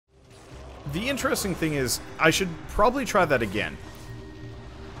the interesting thing is, I should probably try that again.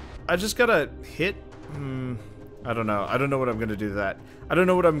 I just gotta hit... I don't know. I don't know what I'm gonna do to that. I don't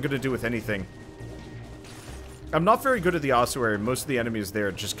know what I'm gonna do with anything. I'm not very good at the ossuary. Most of the enemies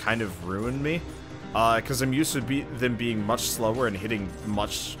there just kind of ruin me. Because I'm used to them being much slower and hitting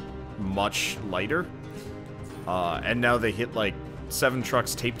much lighter. And now they hit like 7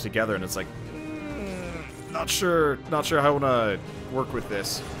 trucks taped together, and it's like, not sure how I want to work with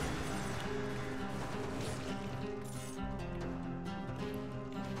this.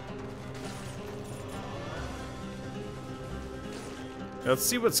 Let's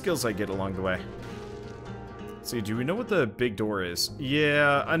see what skills I get along the way. Let's see, do we know what the big door is?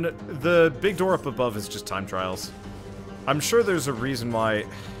 Yeah, and the big door up above is just time trials. I'm sure there's a reason why...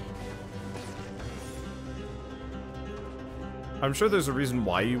 I'm sure there's a reason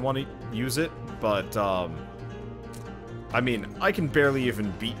why you want to use it, but, I mean, I can barely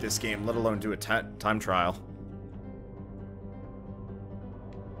even beat this game, let alone do a time trial.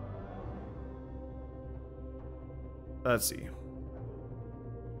 Let's see.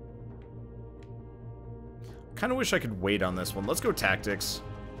 Kind of wish I could wait on this one. Let's go tactics.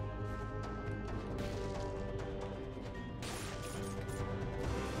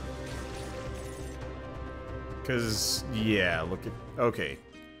 Because, yeah, look at... Okay.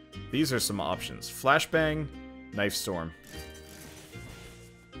 These are some options. Flashbang, Knife Storm.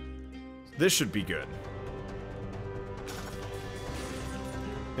 This should be good.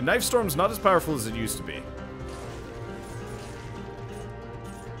 And Knife Storm's not as powerful as it used to be.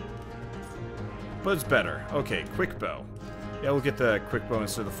 But it's better. Okay, quick bow. Yeah, we'll get the quick bow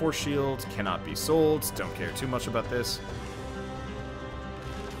instead of the force shield. Cannot be sold. Don't care too much about this.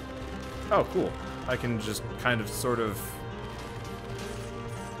 Oh, cool. I can just kind of sort of...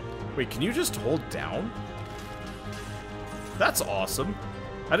 Wait, can you just hold down? That's awesome.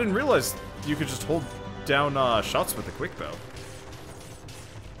 I didn't realize you could just hold down shots with a quick bow.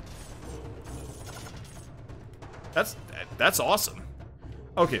 That's awesome.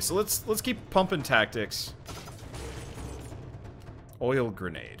 Okay, so let's keep pumping tactics. Oil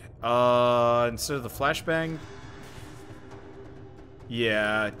grenade. Instead of the flashbang.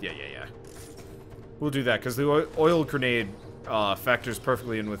 Yeah. We'll do that because the oil grenade factors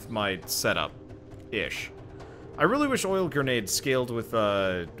perfectly in with my setup-ish. I really wish oil grenade scaled with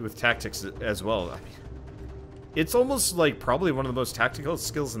tactics as well. I mean, it's almost like probably one of the most tactical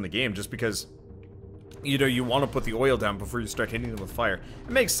skills in the game, just because, you know, you want to put the oil down before you start hitting them with fire.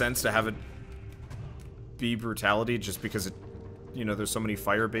 It makes sense to have it be brutality, just because it, you know, there's so many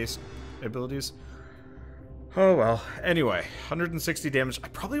fire-based abilities. Oh well. Anyway, 160 damage. I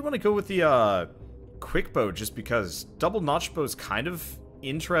probably want to go with the quick bow, just because double notch bow is kind of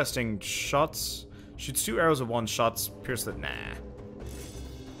interesting. Shots shoots 2 arrows at once. Shots pierce the... Nah.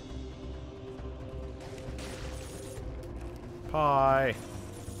 Pie.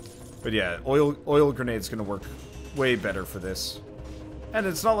 But yeah, oil grenade's gonna work way better for this. And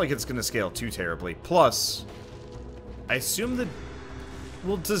it's not like it's gonna scale too terribly. Plus, I assume that...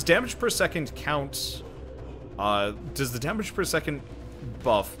 Well, does damage per second count... does the damage per second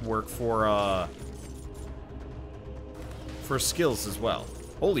buff work for skills as well?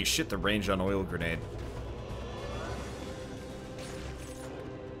 Holy shit, the range on oil grenade.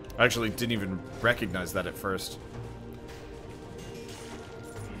 I actually didn't even recognize that at first.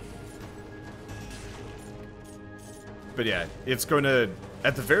 But yeah, it's going to,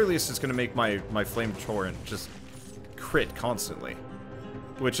 at the very least, it's going to make my flame torrent just crit constantly,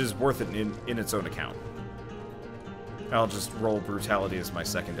 which is worth it in its own account. I'll just roll brutality as my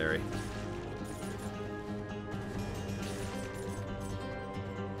secondary.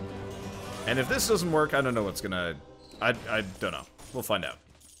 And if this doesn't work, I don't know what's gonna... I don't know. We'll find out.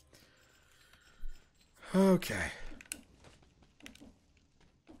 Okay.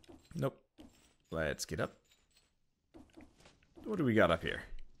 Nope. Let's get up. What do we got up here?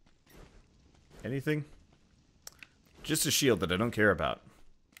 Anything? Just a shield that I don't care about.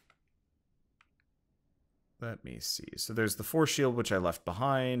 Let me see. So there's the force shield, which I left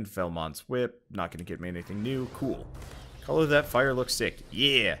behind. Velmont's whip. Not going to get me anything new. Cool. Color that fire looks sick.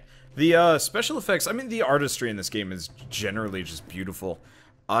 Yeah. The special effects, I mean, the artistry in this game is generally just beautiful.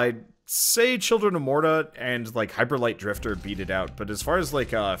 I'd say Children of Morta and, like, Hyper Light Drifter beat it out. But as far as,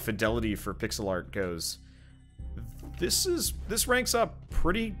 like, fidelity for pixel art goes, this ranks up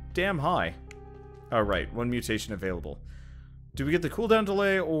pretty damn high. Oh, right. 1 mutation available. Do we get the cooldown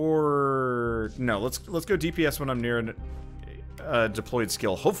delay, or... No, let's go DPS when I'm near a deployed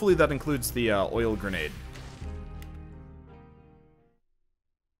skill. Hopefully that includes the oil grenade.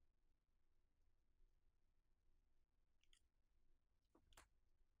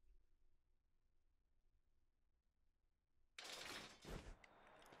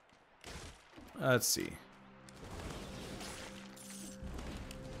 Let's see.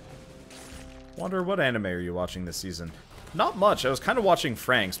 Wonder, what anime are you watching this season? Not much. I was kind of watching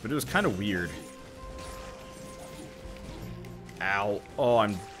Frank's, but it was kind of weird. Ow. Oh,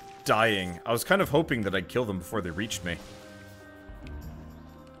 I'm dying. I was kind of hoping that I'd kill them before they reached me.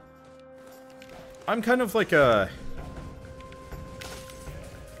 I'm kind of like a...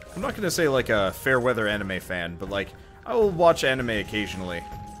 I'm not going to say like a fair weather anime fan, but like, I will watch anime occasionally.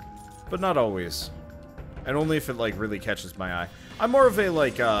 But not always. And only if it like really catches my eye. I'm more of a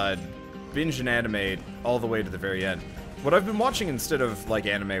like, binge an anime all the way to the very end. What I've been watching instead of like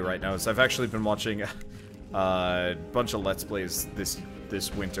anime right now is I've actually been watching a bunch of Let's Plays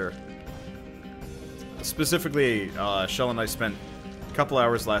this winter. Specifically, Shell and I spent a couple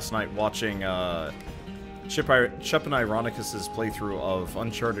hours last night watching Chip and Ironicus's playthrough of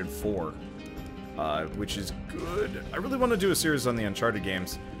Uncharted 4, which is good. I really want to do a series on the Uncharted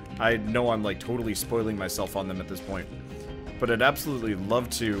games. I know I'm like totally spoiling myself on them at this point, but I'd absolutely love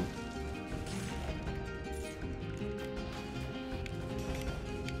to.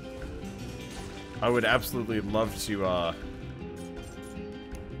 I would absolutely love to,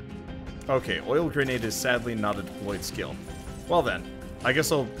 Okay, oil grenade is sadly not a deployed skill. Well then, I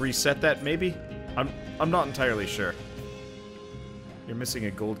guess I'll reset that maybe? I'm not entirely sure. You're missing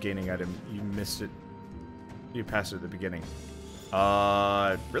a gold gaining item. You missed it. You passed it at the beginning.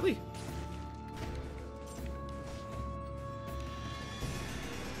 Really?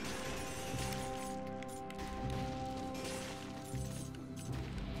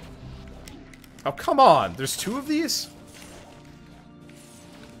 Oh, come on! There's two of these?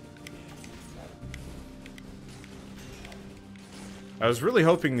 I was really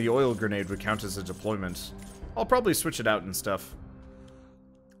hoping the oil grenade would count as a deployment. I'll probably switch it out and stuff.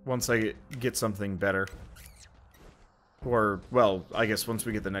 Once I get something better. Or, well, I guess once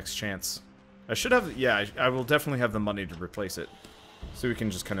we get the next chance. I should have, yeah, I will definitely have the money to replace it. So we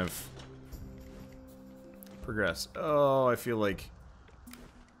can just kind of progress. Oh, I feel like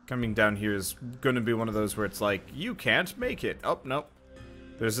coming down here is going to be one of those where it's like, you can't make it. Oh, nope.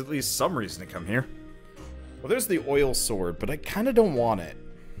 There's at least some reason to come here. Well, there's the oil sword, but I kind of don't want it.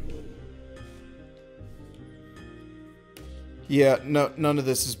 Yeah, no, none of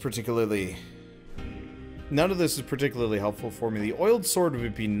this is particularly helpful for me. The oiled sword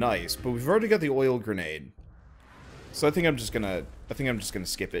would be nice, but we've already got the oil grenade. So I think I'm just gonna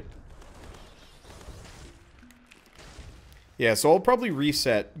skip it. Yeah, so I'll probably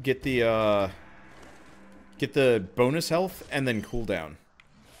reset, get the bonus health, and then cooldown.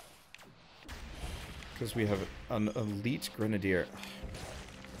 Because we have an elite grenadier.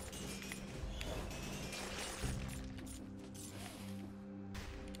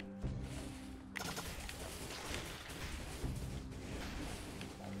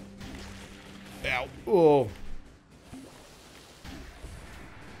 Ow. Oh.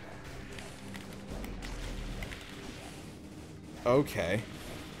 Okay.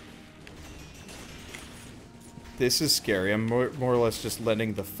 This is scary. I'm more or less just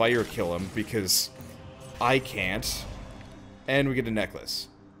letting the fire kill him because I can't. And we get a necklace.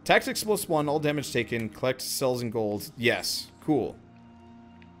 Tactics +1, all damage taken, collect cells and gold. Yes, cool.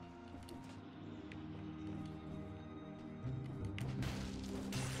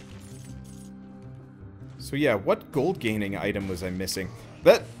 So yeah, what gold gaining item was I missing?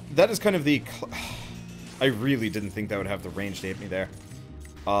 That is kind of the... I really didn't think that would have the range to hit me there.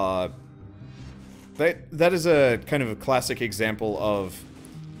 That is a kind of a classic example of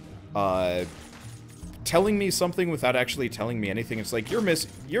telling me something without actually telling me anything. It's like, you're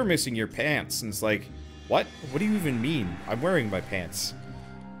missing your pants. And it's like, what? What do you even mean? I'm wearing my pants.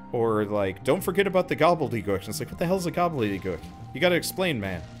 Or like, don't forget about the gobbledygook. And it's like, what the hell's a gobbledygook? You gotta explain,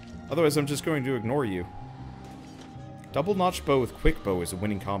 man. Otherwise, I'm just going to ignore you. Double notch bow with quick bow is a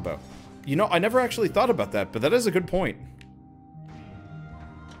winning combo. You know, I never actually thought about that, but that is a good point.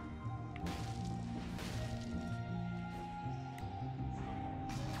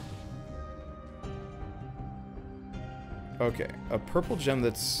 Okay, a purple gem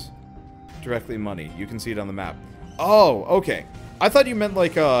that's directly money. You can see it on the map. Oh, okay. I thought you meant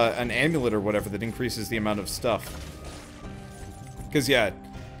like an amulet or whatever that increases the amount of stuff. Because, yeah,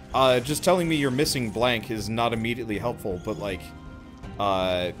 just telling me you're missing blank is not immediately helpful, but like,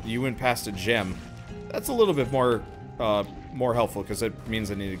 you went past a gem. That's a little bit more, more helpful, because it means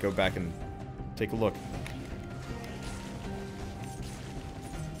I need to go back and take a look.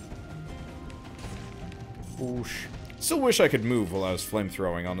 Whoosh. Still wish I could move while I was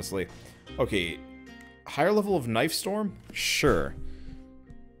flamethrowing, honestly. Okay. Higher level of Knife Storm? Sure.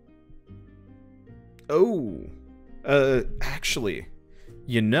 Oh. Actually,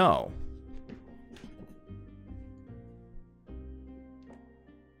 you know,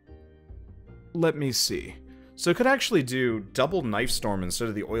 let me see. So it could actually do double knife storm instead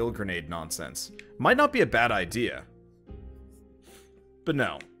of the oil grenade nonsense. Might not be a bad idea. But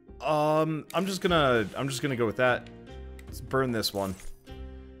no. I'm just gonna go with that. Let's burn this one.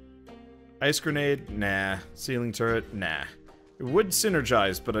 Ice grenade? Nah. Ceiling turret? Nah. It would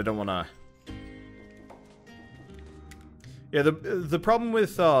synergize, but I don't wanna... Yeah, the problem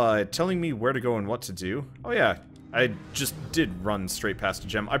with telling me where to go and what to do... Oh yeah, I just did run straight past a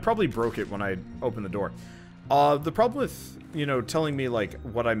gem. I probably broke it when I opened the door. The problem with, you know, telling me, like,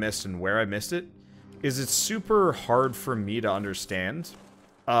 what I missed and where I missed it, is it's super hard for me to understand.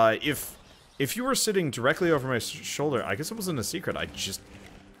 If you were sitting directly over my shoulder, I guess it wasn't a secret, I just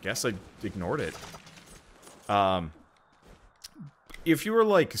guess I ignored it. If you were,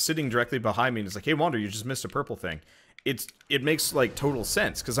 like, sitting directly behind me and it's like, hey, Wander, you just missed a purple thing, it makes, like, total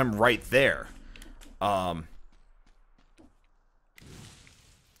sense, because I'm right there. I'm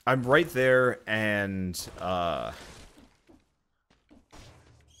right there, and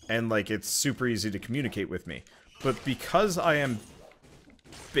like, it's super easy to communicate with me. But because I am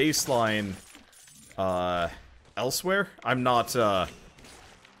baseline, elsewhere, I'm not,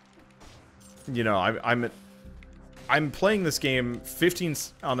 you know, I'm playing this game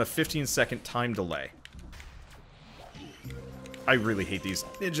on a 15-second time delay. I really hate these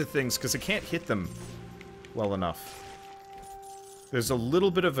ninja things, because I can't hit them well enough. There's a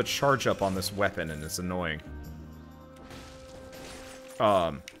little bit of a charge up on this weapon, and it's annoying.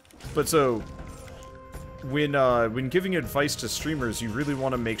 But so, when giving advice to streamers, you really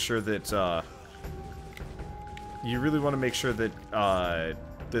want to make sure that,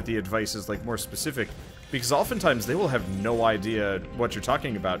 that the advice is, like, more specific. Because oftentimes, they will have no idea what you're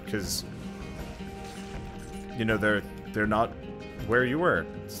talking about, because, you know, they're not where you were.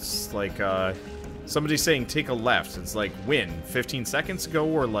 It's like, somebody saying take a left. It's like, when? 15 seconds ago,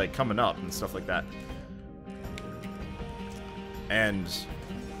 or, like, coming up, and stuff like that. And,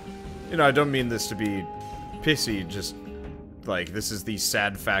 you know, I don't mean this to be pissy, just, like, this is the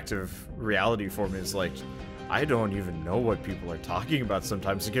sad fact of reality for me. It's like, I don't even know what people are talking about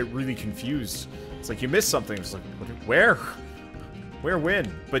sometimes. I get really confused. It's like, you missed something. It's like, where? Where,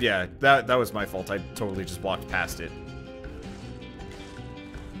 when? But yeah, that was my fault. I totally just walked past it.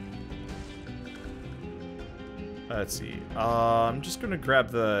 Let's see. I'm just gonna grab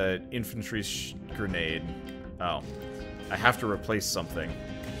the infantry grenade. Oh. I have to replace something.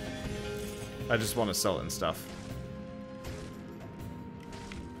 I just want to sell it and stuff.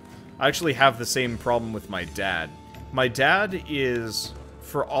 I actually have the same problem with my dad. My dad is,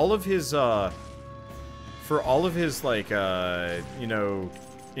 for all of his, like, you know,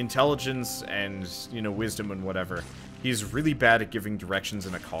 intelligence and, you know, wisdom and whatever, he's really bad at giving directions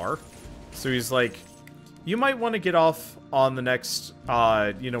in a car. So he's like, you might want to get off on the next,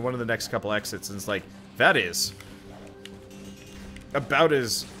 you know, one of the next couple exits, and it's like, that is about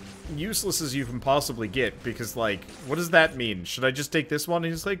as useless as you can possibly get, because, like, what does that mean? Should I just take this one?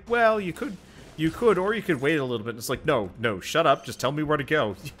 And he's like, well, you could, or you could wait a little bit. And it's like, no, shut up, just tell me where to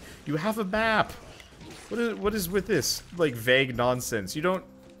go. You have a map. What is with this, like, vague nonsense? You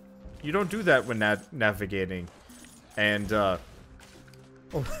don't do that when navigating. And, oh,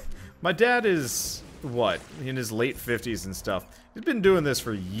 my dad is, what, in his late 50s and stuff. He's been doing this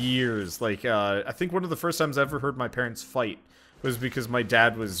for years. Like, I think one of the first times I ever heard my parents fight was because my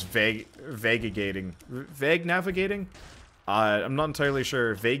dad was vague navigating? I'm not entirely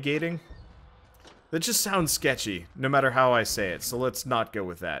sure. Vaguegating? That just sounds sketchy, no matter how I say it, so let's not go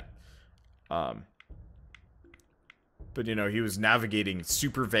with that. But, you know, he was navigating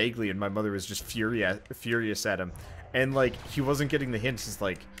super vaguely, and my mother was just furious at him. And, like, he wasn't getting the hints. It's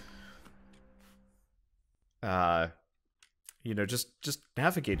like, you know, just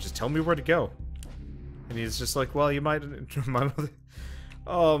navigate. Just tell me where to go. And he's just like, well, you might... My mother...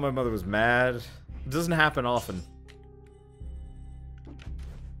 Oh, my mother was mad. It doesn't happen often.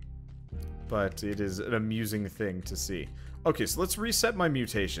 But it is an amusing thing to see. Okay, so let's reset my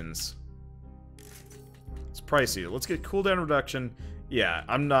mutations. It's pricey. Let's get cooldown reduction. Yeah,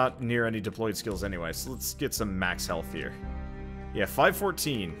 I'm not near any deployed skills anyway, so let's get some max health here. Yeah,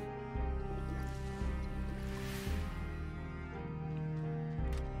 514.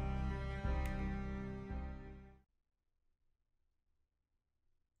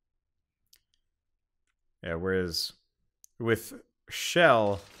 Yeah, whereas with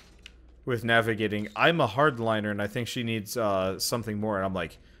Shell, with navigating, I'm a hardliner, and I think she needs something more, and I'm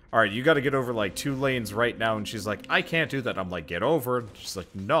like, alright, you gotta get over, like, 2 lanes right now, and she's like, I can't do that. I'm like, get over. And she's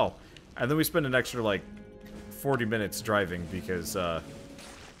like, no. And then we spend an extra, like, 40 minutes driving, because, it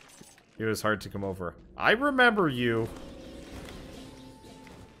was hard to come over. I remember you.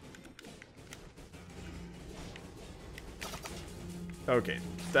 Okay,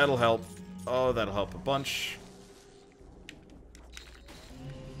 that'll help. Oh, that'll help a bunch.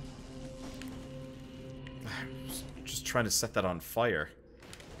 Just trying to set that on fire.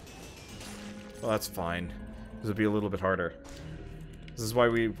 Well, that's fine. This will be a little bit harder. This is why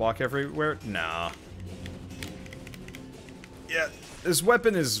we walk everywhere? Nah. Yeah, this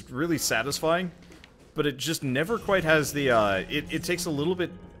weapon is really satisfying, but it just never quite has the, it takes a little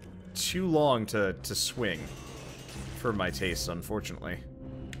bit too long to swing. For my taste, unfortunately.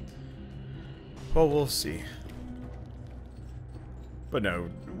 Well, we'll see. But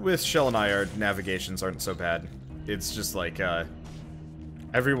no, with Shell and I, our navigations aren't so bad. It's just like,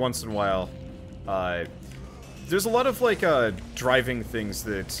 every once in a while, there's a lot of, like, driving things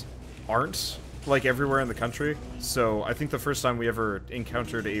that aren't, like, everywhere in the country. So, I think the first time we ever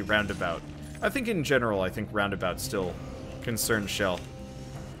encountered a roundabout, I think in general, I think roundabouts still concern Shell,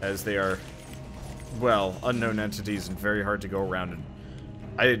 as they are, well, unknown entities and very hard to go around.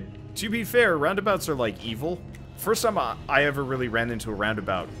 And to be fair, roundabouts are, like, evil. First time I ever really ran into a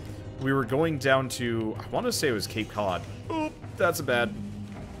roundabout, we were going down to, I want to say it was Cape Cod. Oh, that's a bad.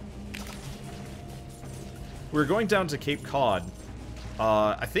 We were going down to Cape Cod.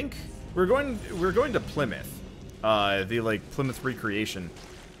 I think we were going to Plymouth. The, like, Plymouth Recreation.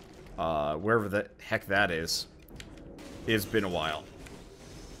 Wherever the heck that is. It's been a while.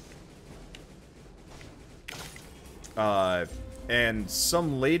 And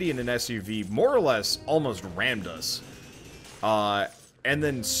some lady in an SUV more or less almost rammed us. And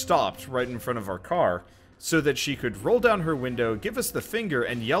then stopped right in front of our car so that she could roll down her window, give us the finger,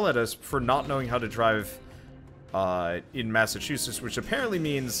 and yell at us for not knowing how to drive in Massachusetts, which apparently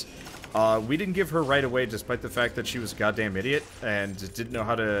means we didn't give her right away despite the fact that she was a goddamn idiot and didn't know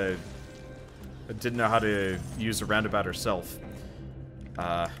how to use a roundabout herself.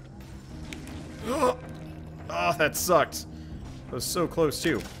 Oh, that sucked. That was so close,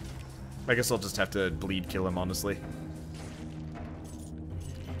 too. I guess I'll just have to bleed kill him, honestly.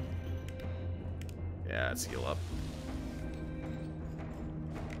 Yeah, let's heal up.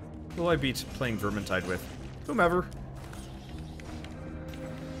 Who will I be playing Vermintide with? Whomever.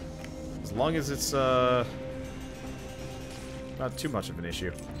 As long as it's, not too much of an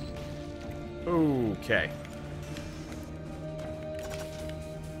issue. Okay.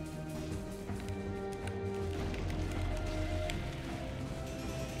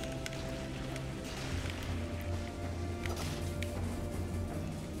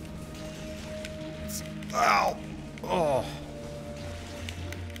 Ow! Oh.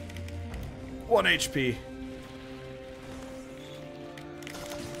 1 HP.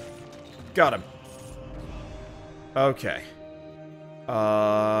 Got him. Okay.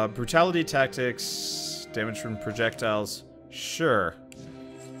 Brutality tactics, damage from projectiles. Sure.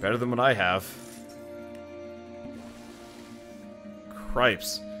 Better than what I have.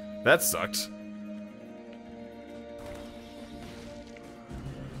 Cripes. That sucked.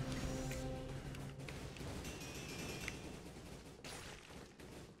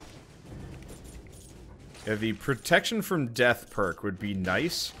 Yeah, the protection from death perk would be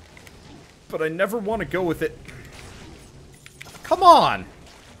nice, but I never want to go with it. Come on!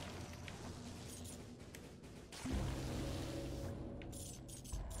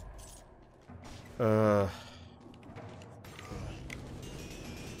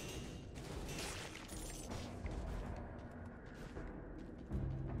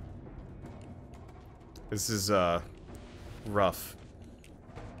 This is, rough.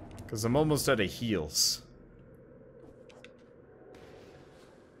 Because I'm almost out of heals.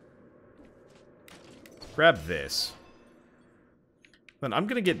 Grab this. Then I'm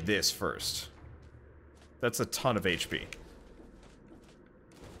gonna get this first. That's a ton of HP.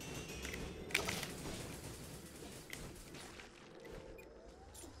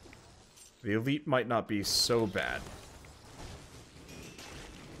 The elite might not be so bad.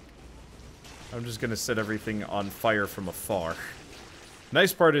 I'm just gonna set everything on fire from afar.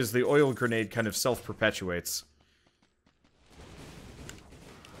 Nice part is the oil grenade kind of self-perpetuates.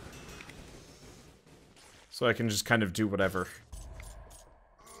 So I can just kind of do whatever.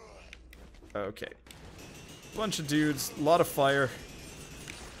 Okay. Bunch of dudes, a lot of fire.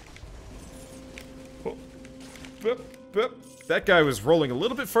 Oh. Boop, boop. That guy was rolling a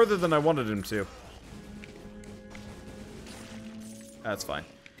little bit further than I wanted him to. That's fine.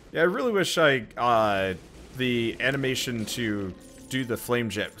 Yeah, I really wish the animation to do the flame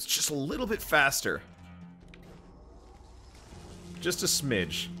jet was just a little bit faster. Just a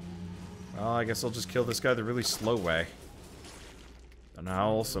smidge. Well, I guess I'll just kill this guy the really slow way. Don't know how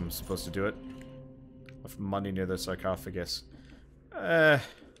else I'm supposed to do it. Left money near the sarcophagus.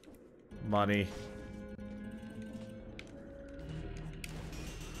 Money.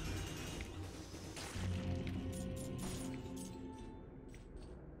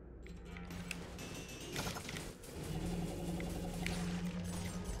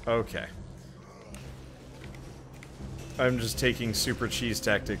 Okay. I'm just taking super cheese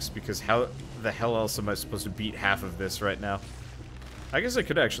tactics because how the hell else am I supposed to beat half of this right now? I guess I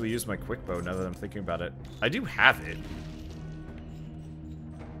could actually use my quick bow now that I'm thinking about it. I do have it.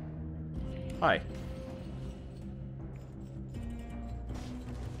 Hi.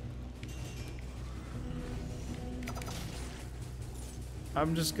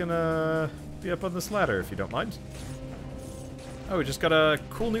 I'm just gonna be up on this ladder if you don't mind. Oh, we just got a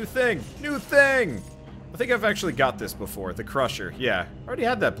cool new thing. New thing! I think I've actually got this before. The Crusher. Yeah. I already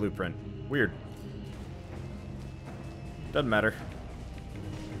had that blueprint. Weird. Doesn't matter.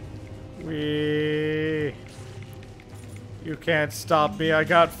 Whee! You can't stop me. I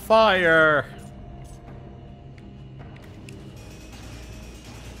got fire!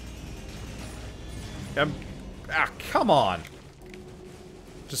 Ah, come on!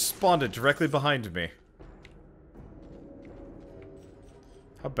 Just spawned it directly behind me.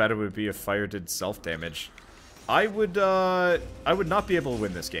 How bad it would be if fire did self-damage. I would not be able to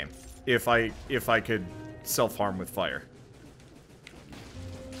win this game if I could self-harm with fire.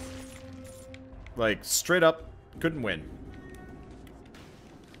 Like, straight up, couldn't win.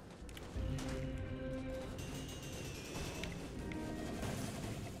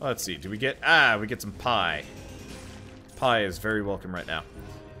 Let's see, do we get... Ah, we get some pie. Pie is very welcome right now.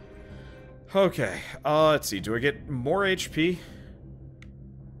 Okay, let's see, do I get more HP?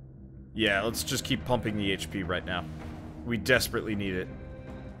 Yeah, let's just keep pumping the HP right now. We desperately need it.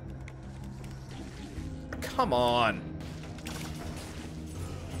 Come on!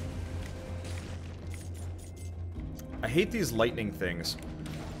 I hate these lightning things.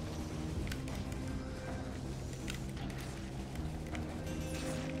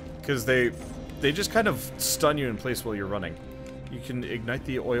 Because they just kind of stun you in place while you're running. You can ignite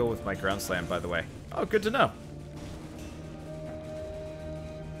the oil with my ground slam, by the way. Oh, good to know.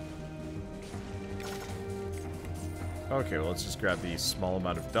 Okay, well, let's just grab the small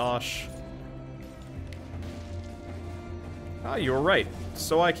amount of dosh. Ah, you were right.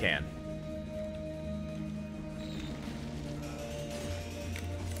 So I can.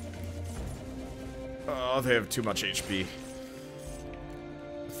 Oh, they have too much HP.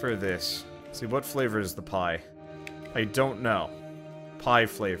 For this. See, what flavor is the pie? I don't know. Pie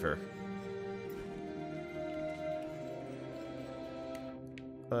flavor.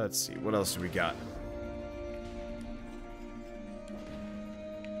 Let's see, what else do we got?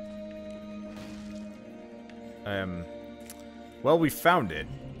 Well, we found it.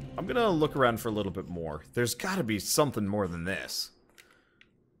 I'm gonna look around for a little bit more. There's gotta be something more than this.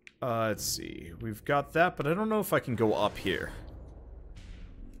 Let's see. We've got that, but I don't know if I can go up here.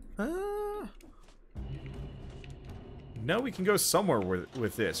 No, we can go somewhere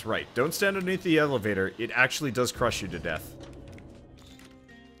with this. Right, don't stand underneath the elevator. It actually does crush you to death.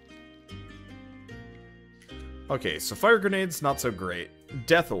 Okay, so fire grenades, not so great.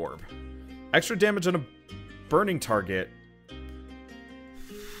 Death orb. Extra damage on a burning target.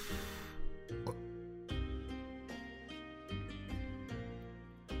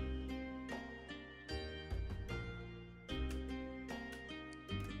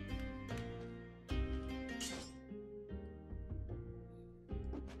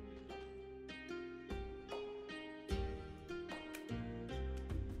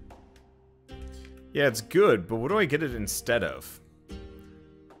 Yeah, it's good, but what do I get it instead of?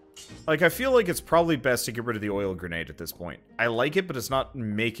 Like, I feel like it's probably best to get rid of the oil grenade at this point. I like it, but it's not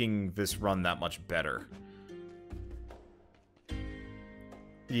making this run that much better.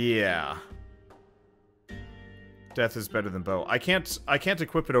 Yeah. Death is better than bow. I can't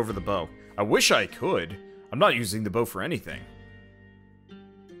equip it over the bow. I wish I could. I'm not using the bow for anything.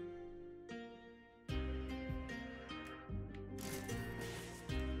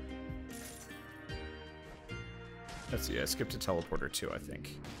 Let's see, I skipped a teleporter too, I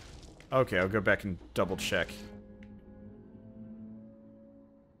think. Okay, I'll go back and double check.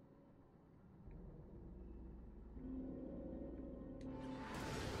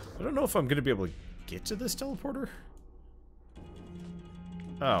 I don't know if I'm going to be able to get to this teleporter.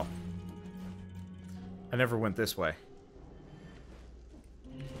 Oh. I never went this way.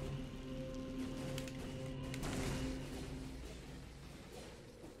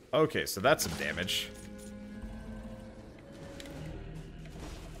 Okay, so that's some damage.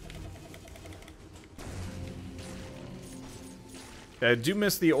 I do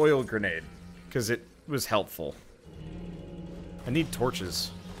miss the oil grenade, because it was helpful. I need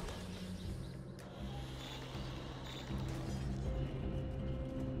torches.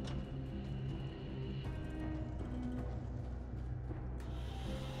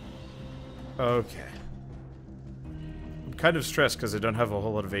 Okay. I'm kind of stressed because I don't have a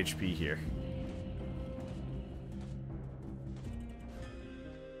whole lot of HP here.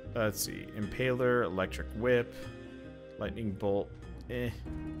 Let's see. Impaler, electric whip, lightning bolt.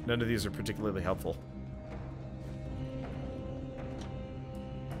 None of these are particularly helpful.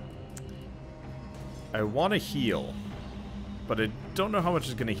 I want to heal, but I don't know how much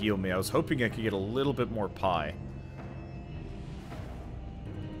is going to heal me. I was hoping I could get a little bit more pie.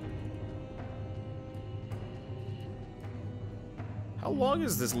 How long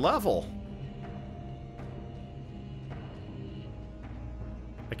is this level?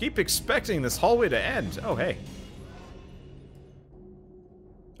 I keep expecting this hallway to end. Oh, hey.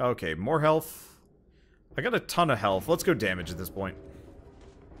 Okay, more health. I got a ton of health. Let's go damage at this point.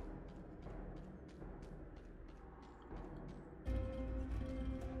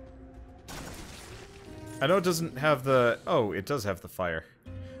 I know it doesn't have the... Oh, it does have the fire.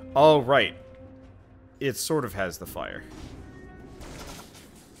 Oh, right. It sort of has the fire.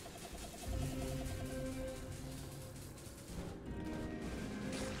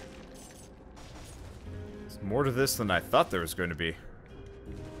 There's more to this than I thought there was going to be.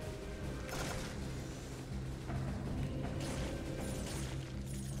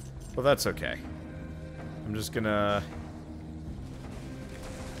 Well, that's okay. I'm just gonna...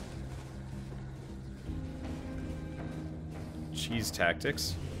 Cheese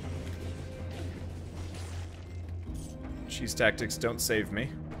tactics. Cheese tactics don't save me.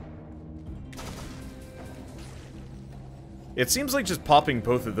 It seems like just popping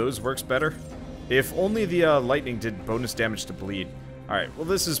both of those works better. If only the lightning did bonus damage to bleed. Alright, well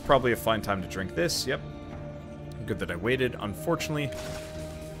this is probably a fine time to drink this. Yep. Good that I waited. Unfortunately...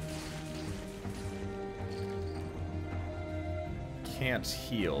 can't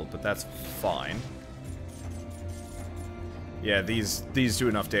heal, but that's fine. Yeah, these do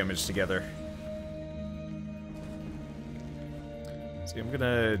enough damage together. See, I'm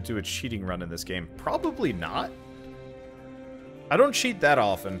gonna do a cheating run in this game. Probably not. I don't cheat that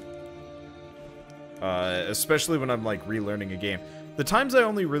often. Especially when I'm, like, relearning a game. The times I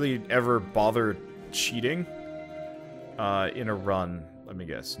only really ever bother cheating in a run... Let me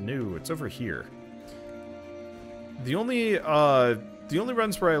guess. No, it's over here. The only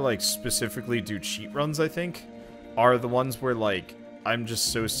runs where I, like, specifically do cheat runs, I think, are the ones where, like, I'm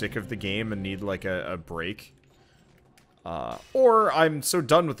just so sick of the game and need, like, a break. Or I'm so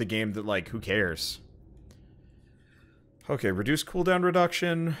done with the game that, like, who cares? Okay, reduce cooldown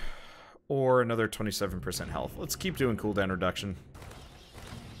reduction, or another 27% health. Let's keep doing cooldown reduction.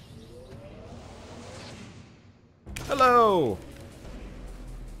 Hello!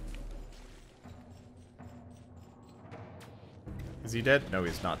 Is he dead? No,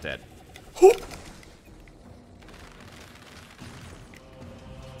 he's not dead.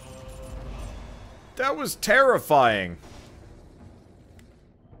 That was terrifying.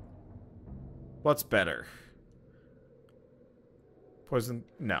 What's better? Poison?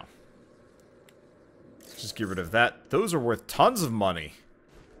 No. Let's just get rid of that. Those are worth tons of money.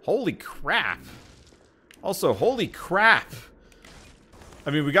 Holy crap. Also, holy crap. I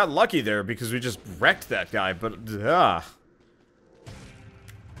mean, we got lucky there because we just wrecked that guy, but...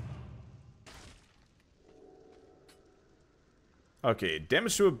 Okay,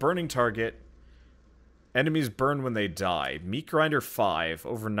 damage to a burning target. Enemies burn when they die. Meat Grinder 5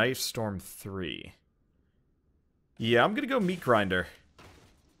 over Knife Storm 3. Yeah, I'm gonna go Meat Grinder.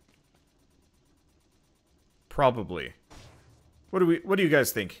 Probably. What do you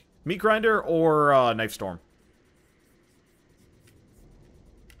guys think? Meat Grinder or Knife Storm?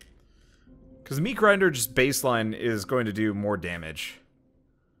 Because Meat Grinder just baseline is going to do more damage.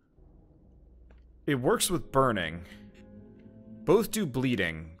 It works with burning. Both do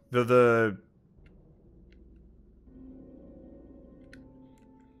bleeding. The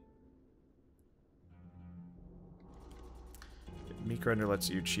Meat Grinder lets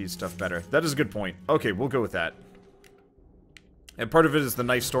you cheese stuff better. That is a good point. Okay, we'll go with that. And part of it is the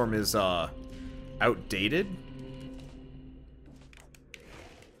Knife Storm is outdated.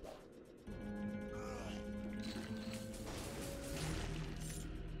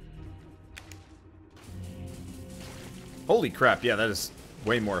 Holy crap, yeah, that is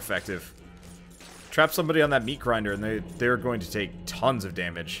way more effective. Trap somebody on that Meat Grinder and they're going to take tons of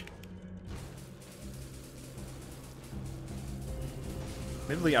damage.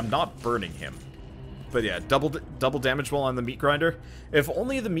 Admittedly, I'm not burning him. But yeah, double damage while on the Meat Grinder. If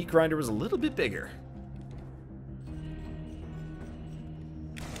only the Meat Grinder was a little bit bigger.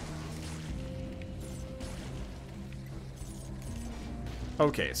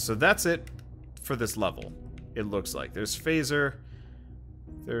 Okay, so that's it for this level. It looks like. There's Phaser.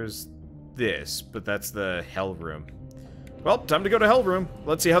 There's this, but that's the Hell Room. Well, time to go to Hell Room.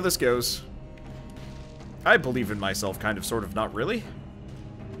 Let's see how this goes. I believe in myself, kind of, sort of, not really.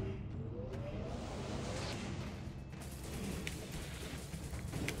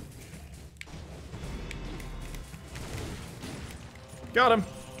 Got him.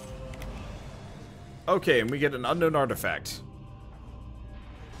 Okay, and we get an unknown artifact.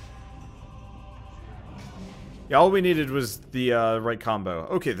 Yeah, all we needed was the right combo.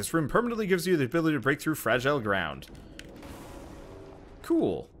 Okay, this room permanently gives you the ability to break through fragile ground.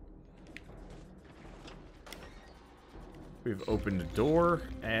 Cool. We've opened a door,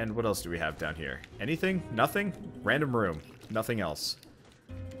 and what else do we have down here? Anything? Nothing? Random room. Nothing else.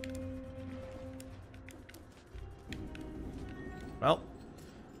 Well,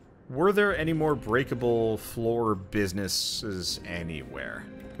 were there any more breakable floor businesses anywhere?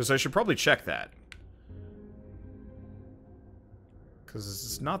 Because I should probably check that. Because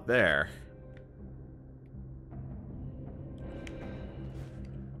it's not there.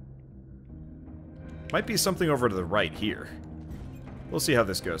 Might be something over to the right here. We'll see how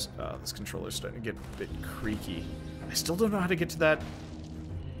this goes. This controller's starting to get a bit creaky. I still don't know how to get to that.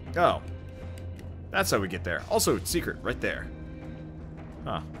 Oh. That's how we get there. Also, it's secret, right there.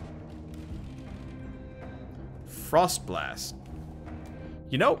 Huh. Frost Blast.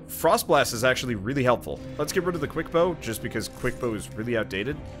 You know, Frost Blast is actually really helpful. Let's get rid of the Quick Bow, just because Quick Bow is really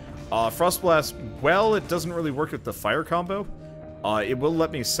outdated. Frost Blast, well, it doesn't really work with the fire combo. It will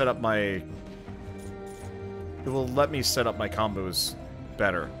let me set up my... It will let me set up my combos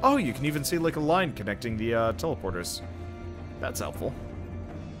better. Oh, you can even see, like, a line connecting the teleporters. That's helpful.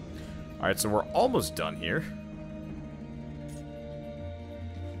 Alright, so we're almost done here.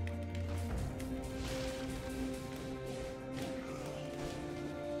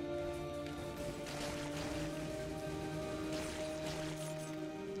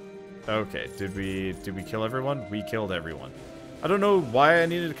 Okay, did we kill everyone? We killed everyone. I don't know why I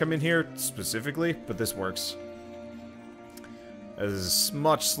needed to come in here specifically, but this works. This is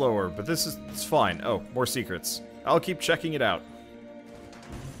much slower, but it's fine. Oh, more secrets. I'll keep checking it out.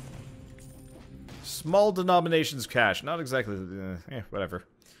 Small denominations cash. Not exactly, whatever.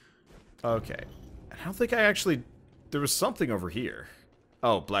 Okay. I don't think I actually... There was something over here.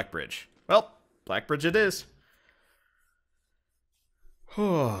 Oh, Black Bridge. Well, Black Bridge it is.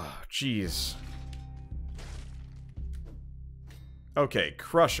 Oh, jeez. Okay,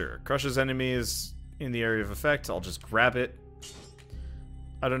 Crusher. Crushes enemies in the area of effect. I'll just grab it.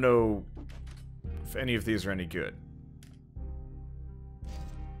 I don't know if any of these are any good.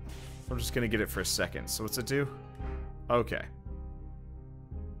 I'm just gonna get it for a second. So what's it do? Okay.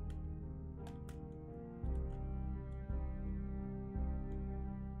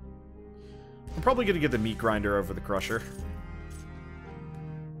 I'm probably gonna get the meat grinder over the Crusher.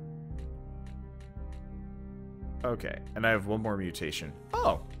 Okay, and I have one more mutation.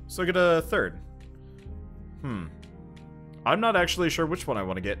 Oh, so I get a third. I'm not actually sure which one I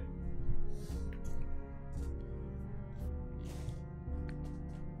want to get.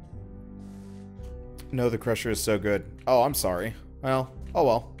 No, the Crusher is so good. Oh, I'm sorry. Well, oh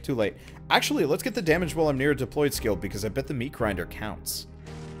well, too late. Actually, let's get the damage while I'm near a deployed skill, because I bet the meat grinder counts.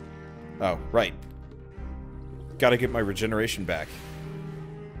 Oh, right. Gotta get my regeneration back.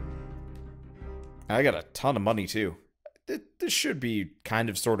 I got a ton of money, too. This should be kind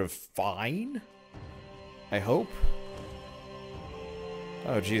of, sort of, fine. I hope.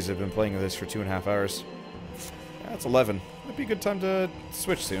 Oh, geez, I've been playing this for 2.5 hours. That's 11. Might be a good time to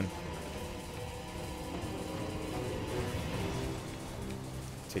switch soon.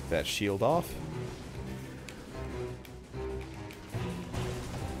 Take that shield off.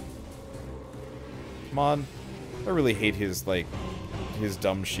 Come on. I really hate his, like, his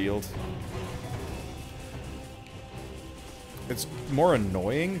dumb shield. It's more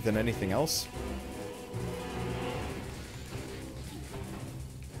annoying than anything else.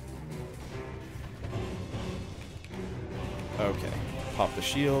 Okay, pop the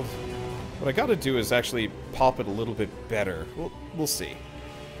shield. What I gotta do is actually pop it a little bit better. We'll see.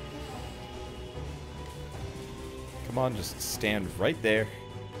 Come on, just stand right there.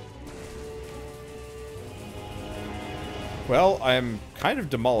 Well, I'm kind of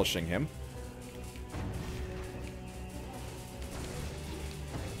demolishing him.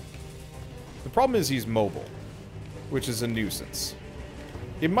 The problem is he's mobile, which is a nuisance.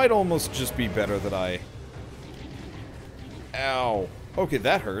 It might almost just be better that I... Ow. Okay,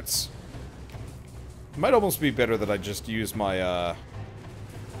 that hurts. It might almost be better that I just use my,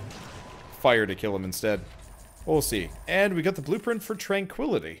 fire to kill him instead. We'll see. And we got the blueprint for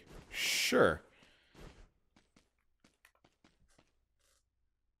tranquility. Sure.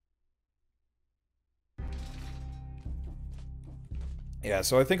 Yeah,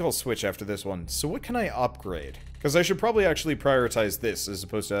 so I think I'll switch after this one. So what can I upgrade? Because I should probably actually prioritize this as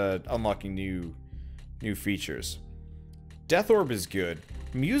opposed to unlocking new features. Death Orb is good.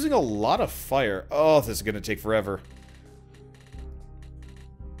 I'm using a lot of fire. Oh, this is going to take forever.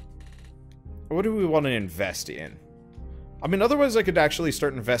 What do we want to invest in? I mean, otherwise I could actually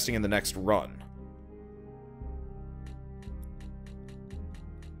start investing in the next run.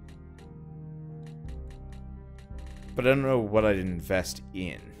 But I don't know what I'd invest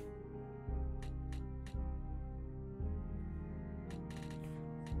in.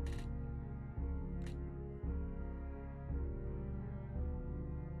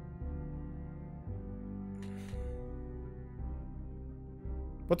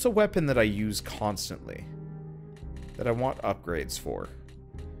 What's a weapon that I use constantly? That I want upgrades for?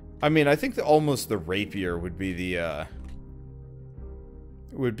 I mean, I think almost the rapier would be the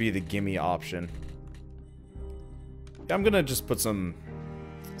gimme option. I'm gonna just put some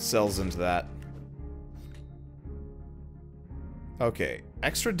cells into that. Okay,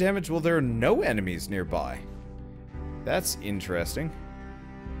 extra damage while there are no enemies nearby. That's interesting.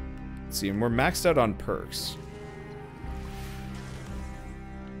 Let's see, and we're maxed out on perks.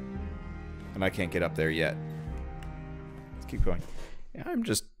 And I can't get up there yet. Let's keep going. Yeah, I'm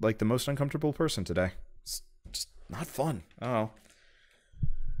just like the most uncomfortable person today. It's just not fun. Oh,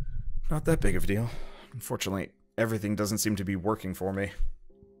 not that big of a deal. Unfortunately, everything doesn't seem to be working for me.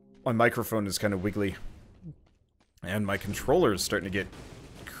 My microphone is kind of wiggly. And my controller is starting to get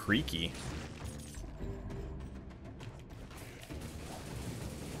creaky.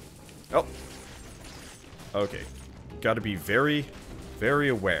 Oh. Okay. Gotta be very, very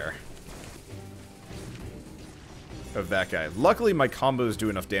aware of that guy. Luckily, my combos do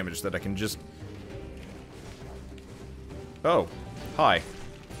enough damage that I can just... Oh. Hi.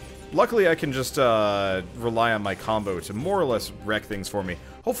 Luckily, I can just rely on my combo to more or less wreck things for me.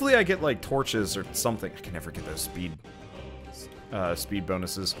 Hopefully, I get, like, torches or something. I can never get those speed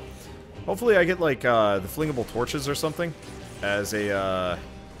bonuses. Hopefully, I get, like, the flingable torches or something as a,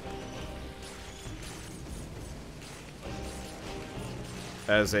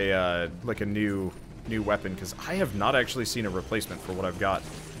 like a new weapon, because I have not actually seen a replacement for what I've got.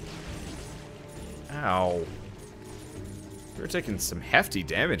 Ow. We're taking some hefty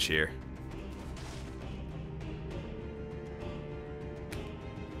damage here.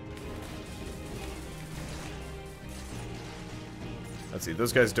 Let's see,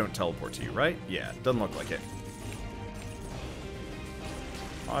 those guys don't teleport to you, right? Yeah, doesn't look like it.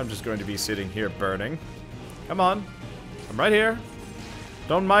 I'm just going to be sitting here burning. Come on. I'm right here.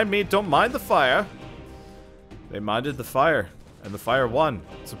 Don't mind me, don't mind the fire. They minded the fire, and the fire won.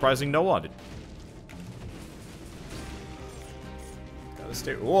 Surprising no one. Gotta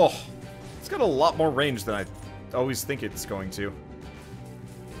stay. Whoa! It's got a lot more range than I always think it's going to.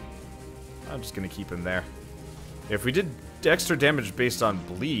 I'm just gonna keep him there. If we did extra damage based on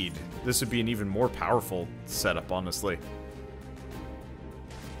bleed, this would be an even more powerful setup, honestly.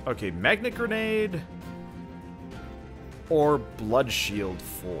 Okay, Magnet Grenade or Blood Shield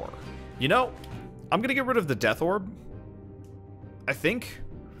 4. You know, I'm gonna get rid of the Death Orb. I think.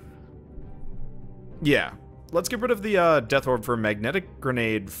 Yeah, let's get rid of the Death Orb for Magnetic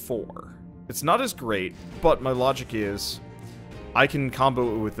Grenade 4. It's not as great, but my logic is I can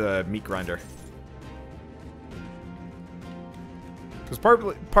combo it with a Meat Grinder.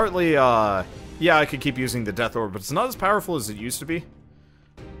 Because partly, yeah, I could keep using the Death Orb, but it's not as powerful as it used to be.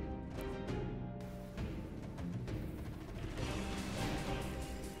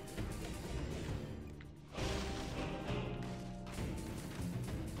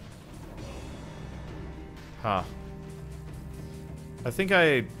 Huh. I think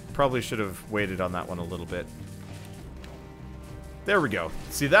I probably should have waited on that one a little bit. There we go.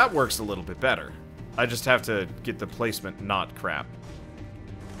 See, that works a little bit better. I just have to get the placement not crap.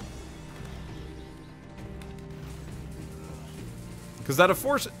 Because that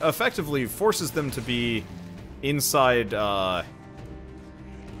effectively forces them to be inside,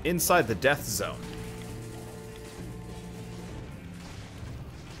 inside the death zone.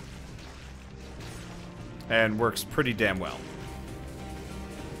 And works pretty damn well.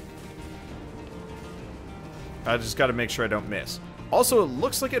 I just gotta make sure I don't miss. Also, it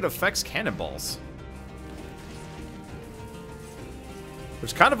looks like it affects cannonballs.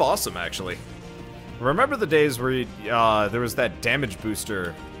 Which is kind of awesome, actually. Remember the days where there was that damage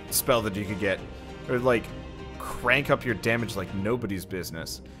booster spell that you could get? It would, like, crank up your damage like nobody's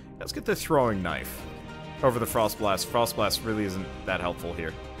business. Let's get the throwing knife over the Frost Blast. Frost Blast really isn't that helpful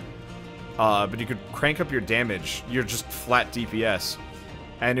here. But you could crank up your damage, your just flat DPS,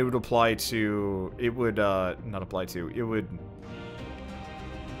 and it would apply to, it would, not apply to, it would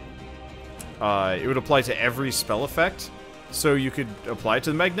it would apply to every spell effect. So you could apply it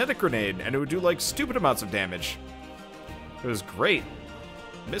to the magnetic grenade, and it would do, like, stupid amounts of damage. It was great.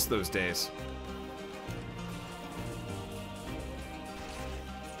 Miss those days.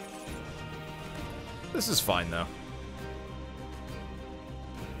 This is fine, though.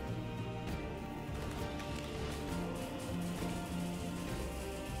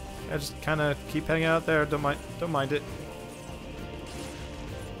 I just kind of keep hanging out there. Don't mind it.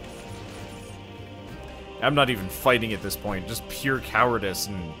 I'm not even fighting at this point. Just pure cowardice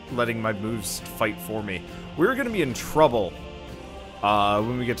and letting my moves fight for me. We're going to be in trouble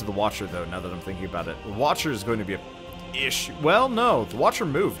when we get to the Watcher, though, now that I'm thinking about it. The Watcher is going to be a issue. Well, no. The Watcher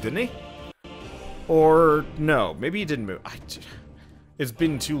moved, didn't he? Or, no. Maybe he didn't move. It's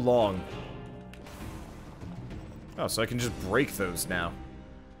been too long. Oh, so I can just break those now.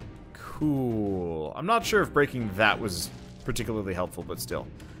 Cool. I'm not sure if breaking that was particularly helpful, but still.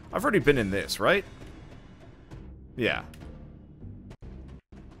 I've already been in this, right? Yeah.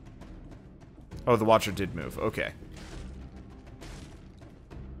 Oh, the Watcher did move. Okay.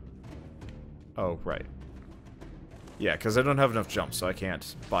 Oh, right. Yeah, because I don't have enough jumps, so I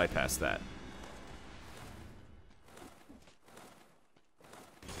can't bypass that.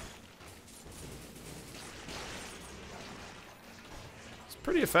 It's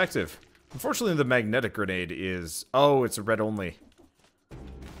pretty effective. Unfortunately, the magnetic grenade is... Oh, it's a red only.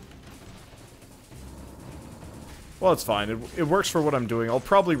 Well, it's fine. It works for what I'm doing. I'll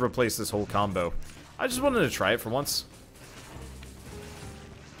probably replace this whole combo. I just wanted to try it for once.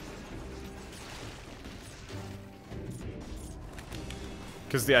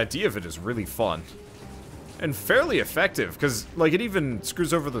 Because the idea of it is really fun. And fairly effective, because, like, it even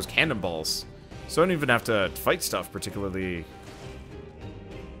screws over those cannonballs. So I don't even have to fight stuff particularly...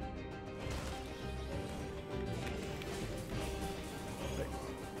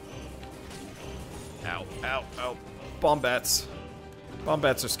 Ow, ow, ow. Bombats.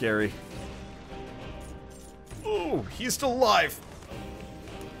 Bombats are scary. Ooh, he's still alive!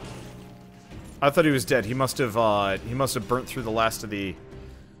 I thought he was dead. He must have burnt through the last of the...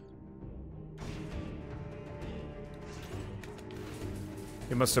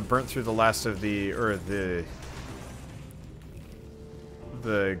 He must have burnt through the last of the... Or the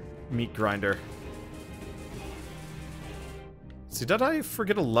meat grinder. See, did I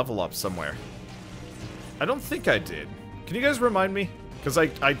forget a level up somewhere? I don't think I did. Can you guys remind me? Because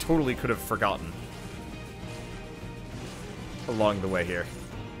I totally could have forgotten. Along the way here.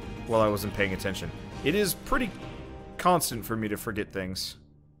 While I wasn't paying attention. It is pretty constant for me to forget things.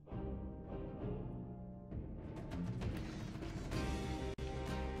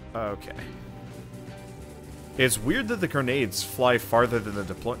 Okay. It's weird that the grenades fly farther than the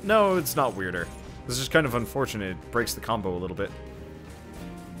deploy... No, it's not weirder. This is just kind of unfortunate. It breaks the combo a little bit.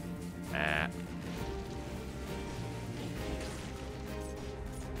 Ah.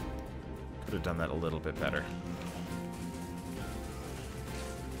 Could have done that a little bit better.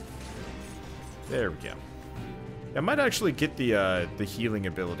 There we go. I might actually get the healing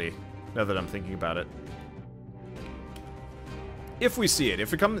ability, now that I'm thinking about it. If we see it.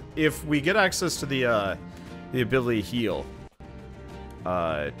 If we get access to the ability heal,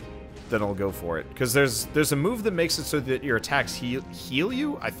 then I'll go for it. Because there's a move that makes it so that your attacks heal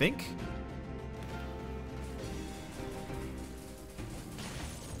you, I think?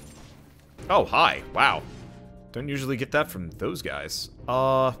 Oh, hi. Wow. Don't usually get that from those guys.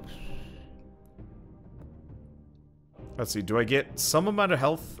 Let's see, do I get some amount of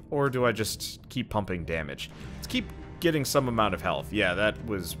health, or do I just keep pumping damage? Let's keep getting some amount of health. Yeah, that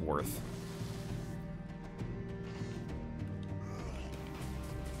was worth.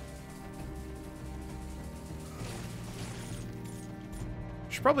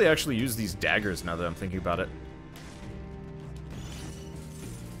 Should probably actually use these daggers now that I'm thinking about it.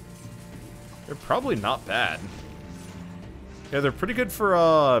 They're probably not bad. Yeah, they're pretty good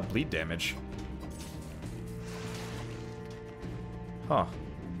for bleed damage. Huh.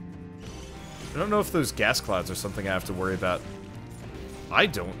 I don't know if those gas clouds are something I have to worry about. I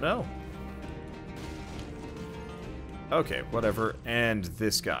don't know. Okay, whatever. And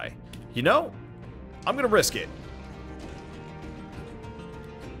this guy. You know, I'm gonna risk it.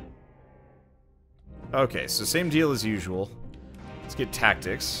 Okay, so same deal as usual. Let's get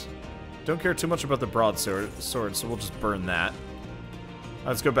tactics. Don't care too much about the broadsword, so we'll just burn that.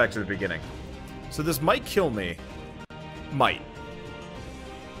 Let's go back to the beginning. So this might kill me. Might.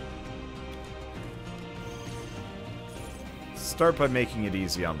 Start by making it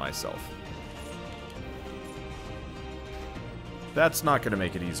easy on myself. That's not going to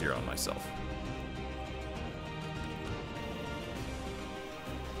make it easier on myself.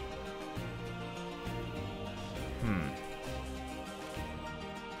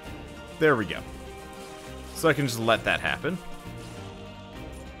 There we go. So I can just let that happen.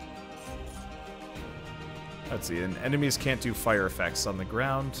 Let's see, and enemies can't do fire effects on the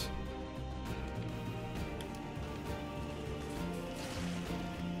ground.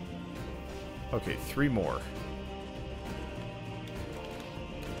 Okay, 3 more.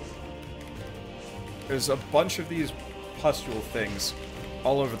 There's a bunch of these pustule things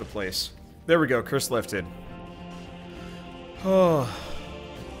all over the place. There we go, curse lifted. Oh.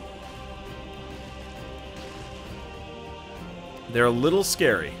 They're a little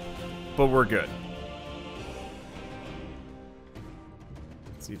scary, but we're good.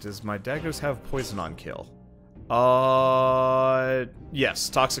 Let's see, does my daggers have poison on kill? Yes,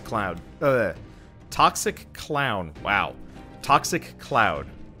 toxic cloud. Toxic clown. Wow. Toxic cloud.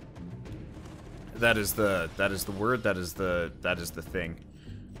 That is the word, that is the thing.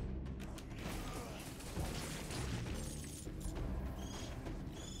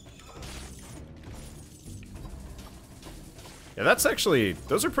 Yeah, that's actually,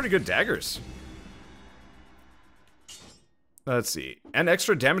 those are pretty good daggers. Let's see. And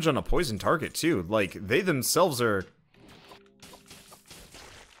extra damage on a poison target, too. Like, they themselves are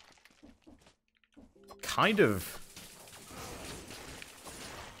kind of...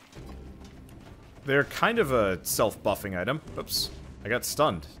 They're kind of a self-buffing item. Oops. I got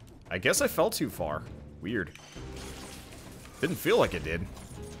stunned. I guess I fell too far. Weird. Didn't feel like it did.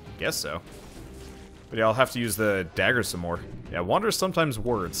 Guess so. But yeah, I'll have to use the dagger some more. Yeah, wander sometimes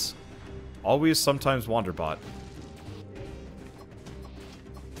words. Always sometimes Wanderbot.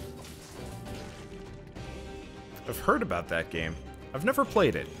 I've heard about that game. I've never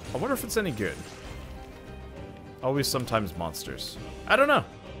played it. I wonder if it's any good. Always sometimes monsters. I don't know.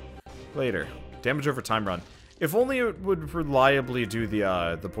 Later. Damage over time run. If only it would reliably do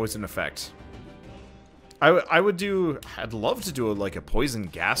the poison effect. I'd love to do like a poison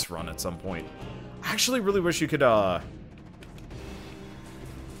gas run at some point. I actually really wish you could I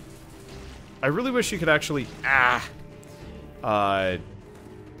really wish you could actually I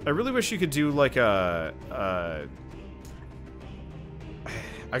really wish you could do like a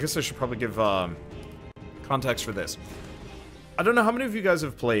I guess I should probably give context for this. I don't know how many of you guys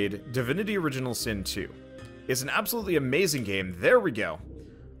have played Divinity Original Sin 2. It's an absolutely amazing game. There we go.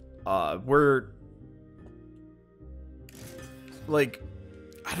 Where, like,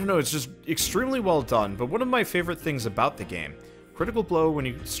 I don't know, it's just extremely well done, but one of my favorite things about the game, critical blow when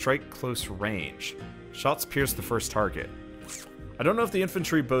you strike close range. Shots pierce the first target. I don't know if the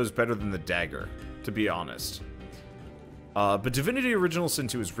infantry bow is better than the dagger, to be honest. But Divinity Original Sin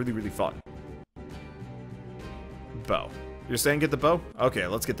 2 is really, really fun. Bow. You're saying get the bow? Okay,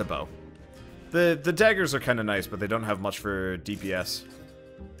 let's get the bow. The daggers are kind of nice, but they don't have much for DPS.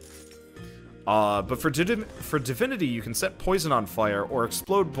 But for Divinity, you can set poison on fire or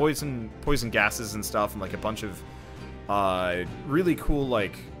explode poison gases and stuff, and like a bunch of really cool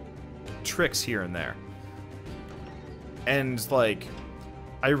like tricks here and there. And like,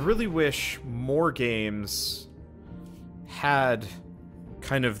 I really wish more games had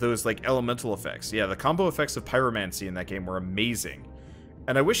kind of those like elemental effects. Yeah, the combo effects of pyromancy in that game were amazing.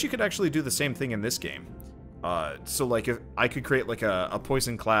 And I wish you could actually do the same thing in this game. So like if I could create like a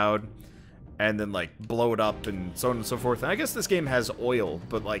poison cloud and then like blow it up and so on and so forth. And I guess this game has oil,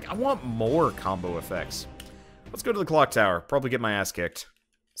 but like I want more combo effects. Let's go to the Clocktower, probably get my ass kicked.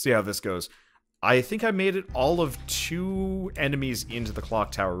 See how this goes. I think I made it all of 2 enemies into the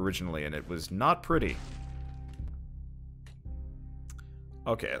Clocktower originally, and it was not pretty.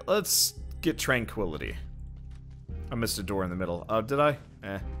 Okay, let's get tranquility. I missed a door in the middle. Oh, did I?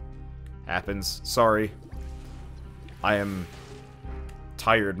 Happens. Sorry. I am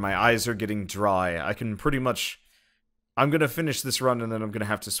tired. My eyes are getting dry. I can pretty much... I'm gonna finish this run and then I'm gonna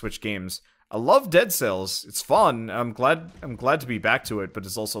have to switch games. I love Dead Cells. It's fun. I'm glad to be back to it, but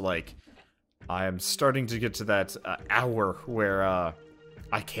it's also like... I am starting to get to that hour where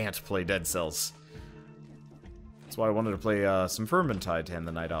I can't play Dead Cells. That's why I wanted to play some Vermintide to end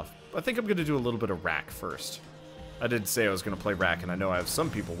the night off. I think I'm going to do a little bit of Rack first. I did say I was going to play Rack, and I know I have some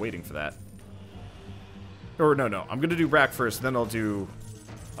people waiting for that. Or, no. I'm going to do Rack first, then I'll do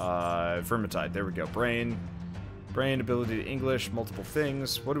Vermintide. There we go. Brain, ability to English, multiple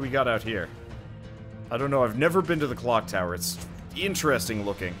things. What do we got out here? I don't know. I've never been to the Clocktower. It's interesting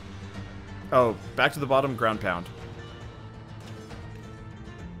looking. Oh, back to the bottom, ground pound.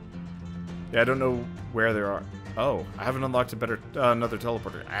 Yeah, I don't know where there are. Oh, I haven't unlocked another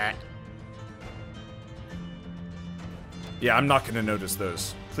teleporter. Yeah, I'm not gonna notice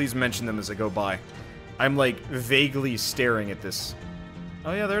those. Please mention them as I go by. I'm like vaguely staring at this.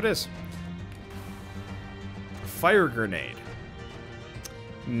 Oh yeah, there it is. Fire grenade.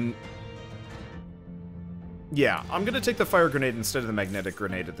 Yeah, I'm gonna take the fire grenade instead of the magnetic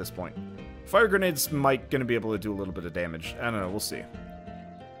grenade at this point. Fire grenades might gonna be able to do a little bit of damage. I don't know, we'll see.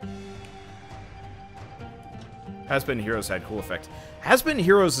 Has-Been Heroes had cool effect. Has-Been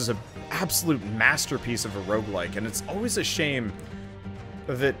Heroes is an absolute masterpiece of a roguelike, and it's always a shame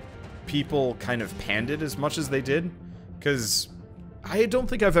that people kind of panned it as much as they did, because I don't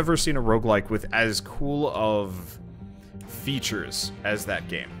think I've ever seen a roguelike with as cool of features as that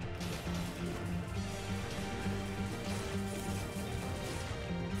game.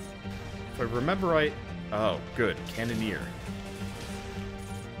 If I remember right... Oh, good. Cannoneer.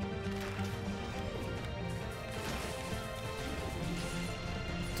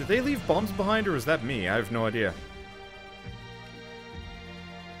 Did they leave bombs behind, or was that me? I have no idea.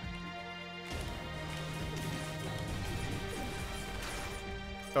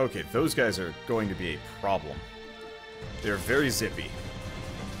 Okay, those guys are going to be a problem. They're very zippy.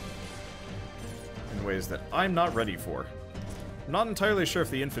 In ways that I'm not ready for. I'm not entirely sure if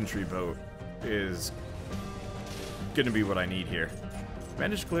the infantry boat is going to be what I need here.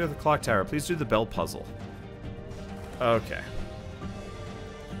 Managed to clear the clock tower. Please do the bell puzzle. Okay.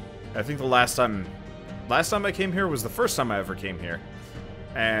 I think the last time I came here was the first time I ever came here.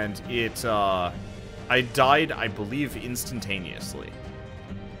 And it, I died, I believe, instantaneously.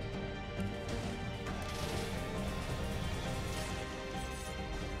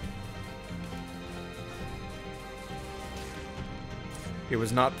 It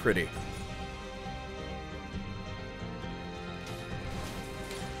was not pretty.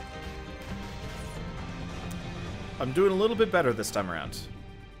 I'm doing a little bit better this time around.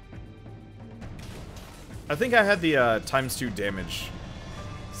 I think I had the ×2 damage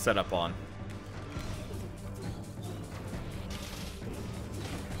set up on.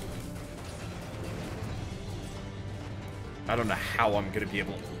 I don't know how I'm gonna be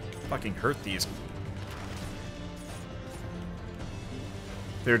able to fucking hurt these.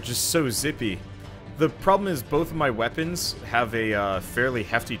 They're just so zippy. The problem is both of my weapons have a fairly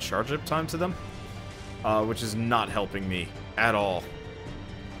hefty charge-up time to them, which is not helping me at all.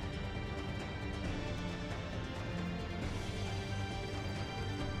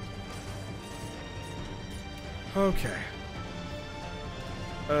 Okay.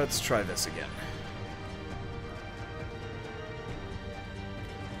 Let's try this again.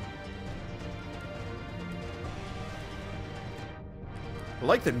 I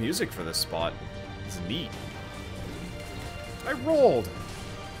like the music for this spot. It's neat. I rolled!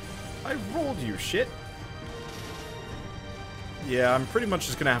 I rolled, you shit! Yeah, I'm pretty much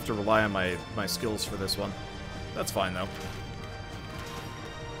just gonna have to rely on my skills for this one. That's fine, though.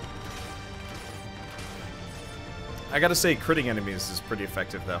 I gotta say, critting enemies is pretty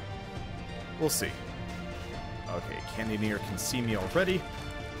effective, though. We'll see. Okay, Cannoneer can see me already.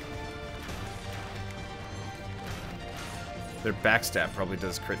 Their backstab probably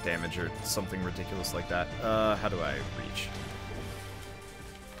does crit damage or something ridiculous like that. How do I reach?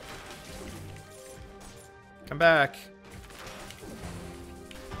 Come back.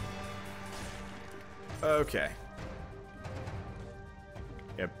 Okay.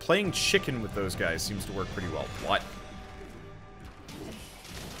 Yeah, playing chicken with those guys seems to work pretty well. What?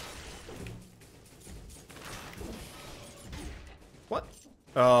 What?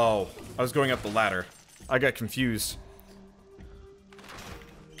 Oh, I was going up the ladder. I got confused.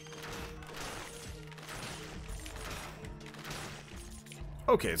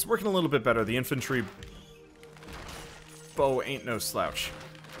 Okay, it's working a little bit better. The infantry bow ain't no slouch.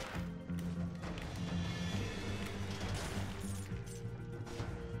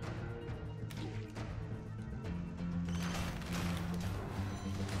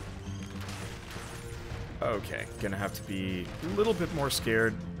 Okay, gonna have to be a little bit more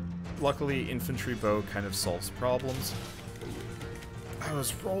scared. Luckily, infantry bow kind of solves problems. I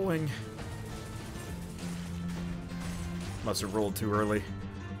was rolling. Must have rolled too early.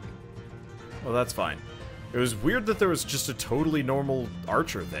 Well, that's fine. It was weird that there was just a totally normal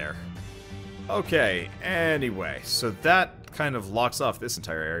archer there. Okay, anyway, so that kind of locks off this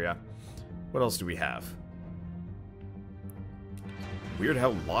entire area. What else do we have? Weird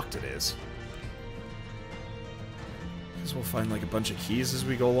how locked it is. Guess we'll find like a bunch of keys as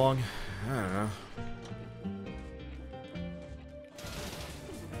we go along. I don't know.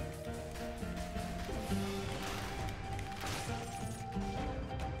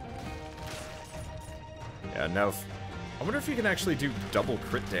 Yeah, no. I wonder if you can actually do double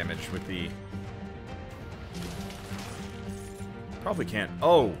crit damage with the... Probably can't.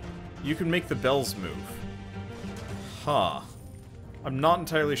 Oh, you can make the bells move. Huh. I'm not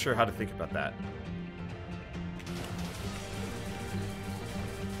entirely sure how to think about that.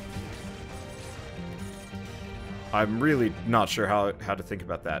 I'm really not sure how to think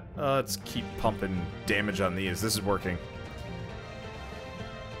about that. Let's keep pumping damage on these. This is working.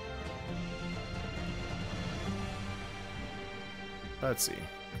 Let's see.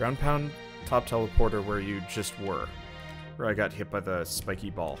 Ground pound, top teleporter where you just were. Where I got hit by the spiky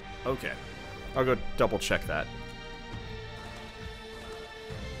ball. Okay. I'll go double check that.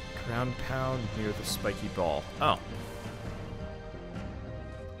 Ground pound near the spiky ball. Oh.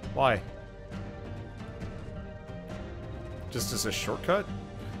 Why? Just as a shortcut?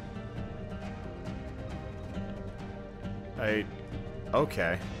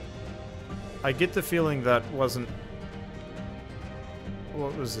 Okay. I get the feeling that wasn't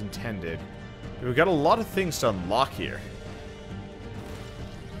what was intended. We've got a lot of things to unlock here.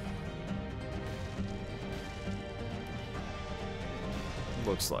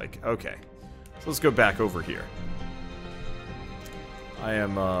 Looks like. Okay. So let's go back over here. I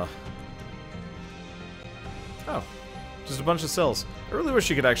am, Oh. Just a bunch of cells. I really wish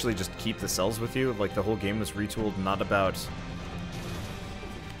you could actually just keep the cells with you. Like, the whole game was retooled, not about...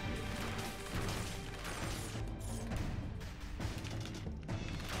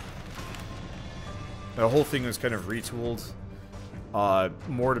 The whole thing was kind of retooled.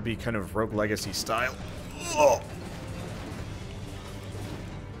 More to be kind of Rogue Legacy style. Oh!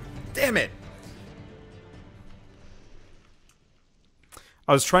 Damn it!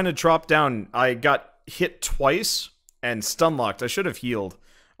 I was trying to drop down. I got hit twice and stun locked. I should have healed.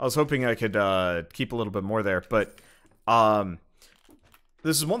 I was hoping I could keep a little bit more there, but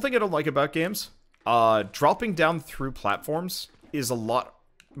this is one thing I don't like about games. Dropping down through platforms is a lot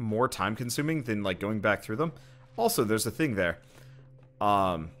more time consuming than like going back through them. Also, there's a thing there.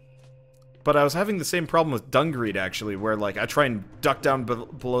 But I was having the same problem with Dungreed, actually, where, like, I try and duck down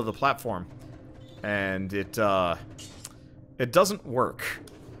below the platform, and it doesn't work.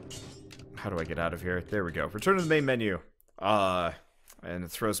 How do I get out of here? There we go. Return to the main menu. And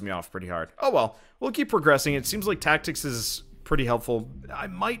it throws me off pretty hard. Oh, well. We'll keep progressing. It seems like tactics is pretty helpful. I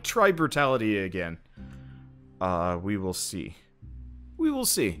might try brutality again. We will see. We will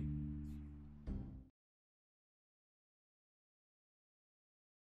see.